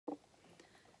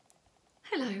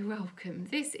Hello, welcome.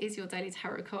 This is your daily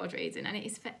tarot card reading and it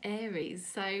is for Aries.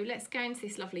 So let's go into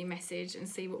this lovely message and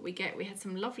see what we get. We had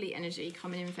some lovely energy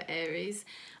coming in for Aries.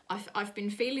 I've been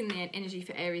feeling the energy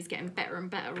for Aries getting better and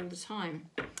better all the time.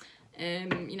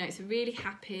 You know, it's a really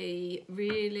happy,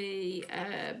 really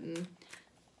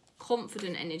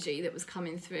confident energy that was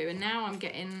coming through, and now I'm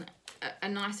getting a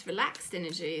nice relaxed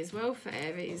energy as well for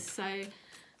Aries. So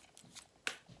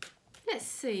let's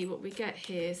see what we get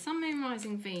here. Sun, Moon,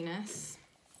 Rising, Venus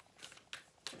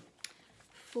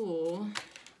for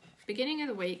beginning of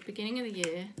the week, beginning of the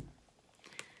year.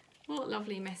 What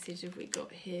lovely message have we got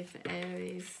here for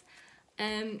Aries?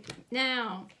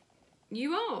 Now, you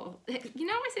know,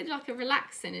 I said like a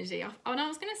relaxed energy. I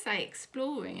was going to say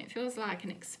exploring. It feels like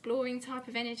an exploring type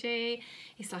of energy.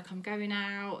 It's like I'm going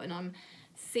out and I'm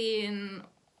seeing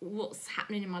what's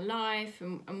happening in my life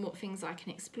and what things I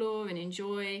can explore and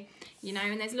enjoy, you know,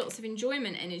 and there's lots of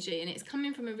enjoyment energy and it's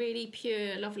coming from a really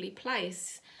pure, lovely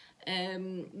place,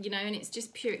 you know, and it's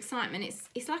just pure excitement.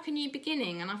 It's like a new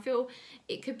beginning, and I feel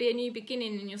it could be a new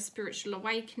beginning in your spiritual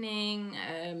awakening,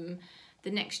 the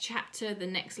next chapter, the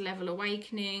next level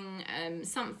awakening.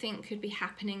 Something could be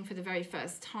happening for the very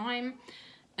first time.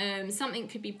 Something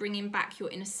could be bringing back your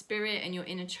inner spirit and your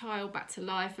inner child back to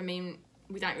life. I mean,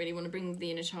 we don't really want to bring the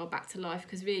inner child back to life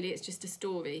because really it's just a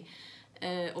story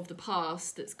of the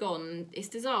past that's gone. It's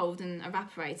dissolved and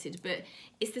evaporated, but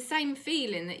it's the same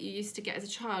feeling that you used to get as a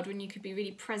child when you could be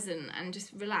really present and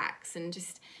just relax and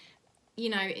just, you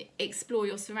know, explore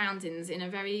your surroundings in a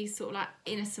very sort of like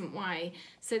innocent way.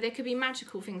 So there could be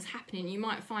magical things happening. You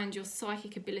might find your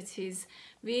psychic abilities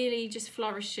really just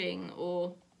flourishing,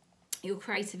 or your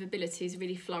creative abilities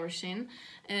really flourishing.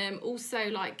 Also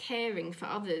like caring for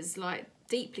others, like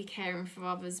deeply caring for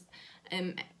others,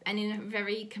 and in a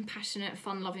very compassionate,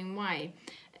 fun-loving way.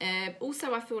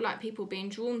 Also, I feel like people being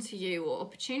drawn to you, or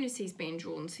opportunities being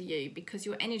drawn to you, because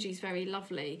your energy is very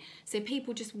lovely. So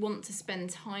people just want to spend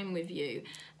time with you.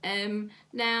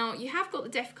 Now, you have got the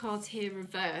Death cards here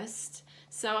reversed.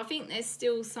 So I think there's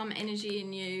still some energy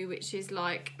in you, which is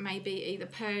like maybe either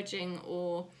purging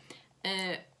or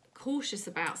cautious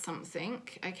about something,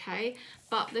 okay?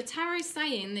 But the tarot's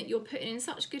saying that you're putting in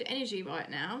such good energy right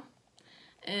now,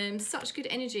 such good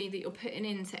energy that you're putting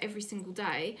into every single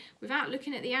day without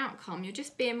looking at the outcome. You're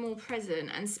just being more present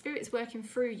and spirit's working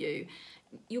through you.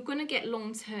 You're going to get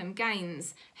long-term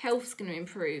gains. Health's going to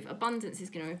improve, abundance is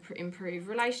going to improve,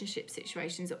 relationship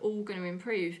situations are all going to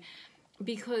improve,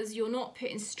 because you're not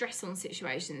putting stress on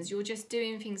situations. You're just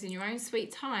doing things in your own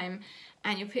sweet time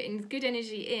and you're putting good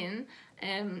energy in.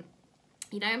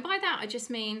 You know, and by that I just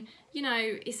mean, you know,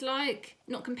 it's like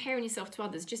not comparing yourself to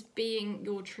others, just being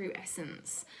your true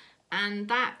essence. And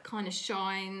that kind of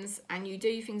shines, and you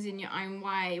do things in your own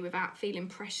way without feeling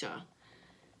pressure.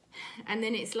 And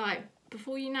then it's like,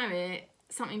 before you know it,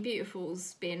 something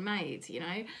beautiful's being made, you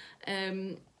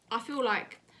know. I feel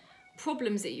like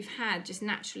problems that you've had just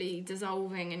naturally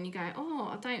dissolving, and you go, oh,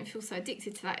 I don't feel so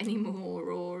addicted to that anymore,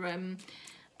 or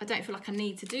I don't feel like I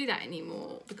need to do that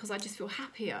anymore because I just feel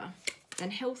happier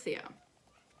and healthier.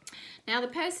 Now, the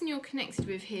person you're connected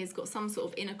with here has got some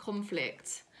sort of inner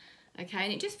conflict, okay,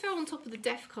 and it just fell on top of the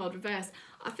Death card reversed.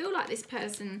 I feel like this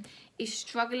person is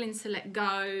struggling to let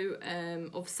go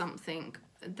of something.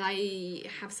 They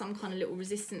have some kind of little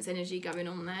resistance energy going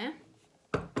on there,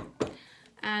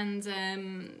 and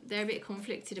they're a bit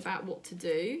conflicted about what to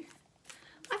do.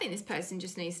 I think this person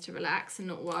just needs to relax and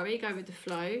not worry, go with the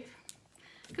flow,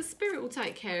 because spirit will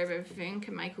take care of everything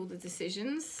and make all the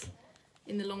decisions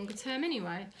in the longer term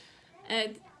anyway.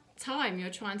 Time,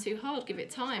 you're trying too hard, give it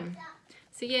time.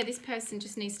 So yeah, this person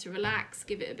just needs to relax,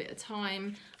 give it a bit of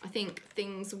time. I think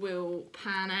things will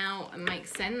pan out and make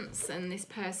sense, and this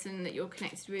person that you're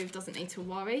connected with doesn't need to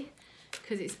worry,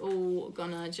 because it's all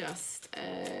gonna just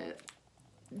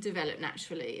develop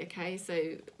naturally, okay?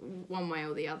 So one way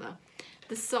or the other.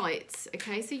 The sights,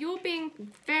 okay, so you're being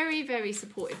very, very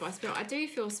supported by spirit. I do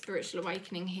feel spiritual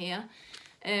awakening here.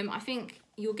 I think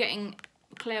you're getting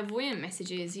clairvoyant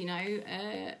messages, you know,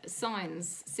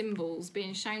 signs, symbols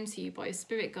being shown to you by your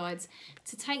spirit guides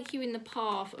to take you in the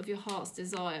path of your heart's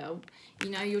desire, you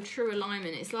know, your true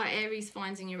alignment. It's like Aries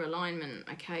finding your alignment,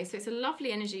 okay? So it's a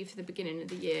lovely energy for the beginning of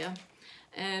the year.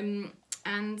 Yeah,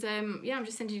 I'm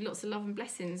just sending you lots of love and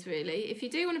blessings, really. If you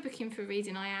do want to book in for a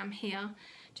reading, I am here.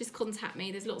 Just contact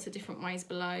me. There's lots of different ways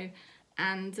below.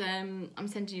 And I'm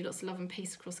sending you lots of love and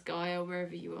peace across Gaia,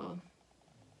 wherever you are.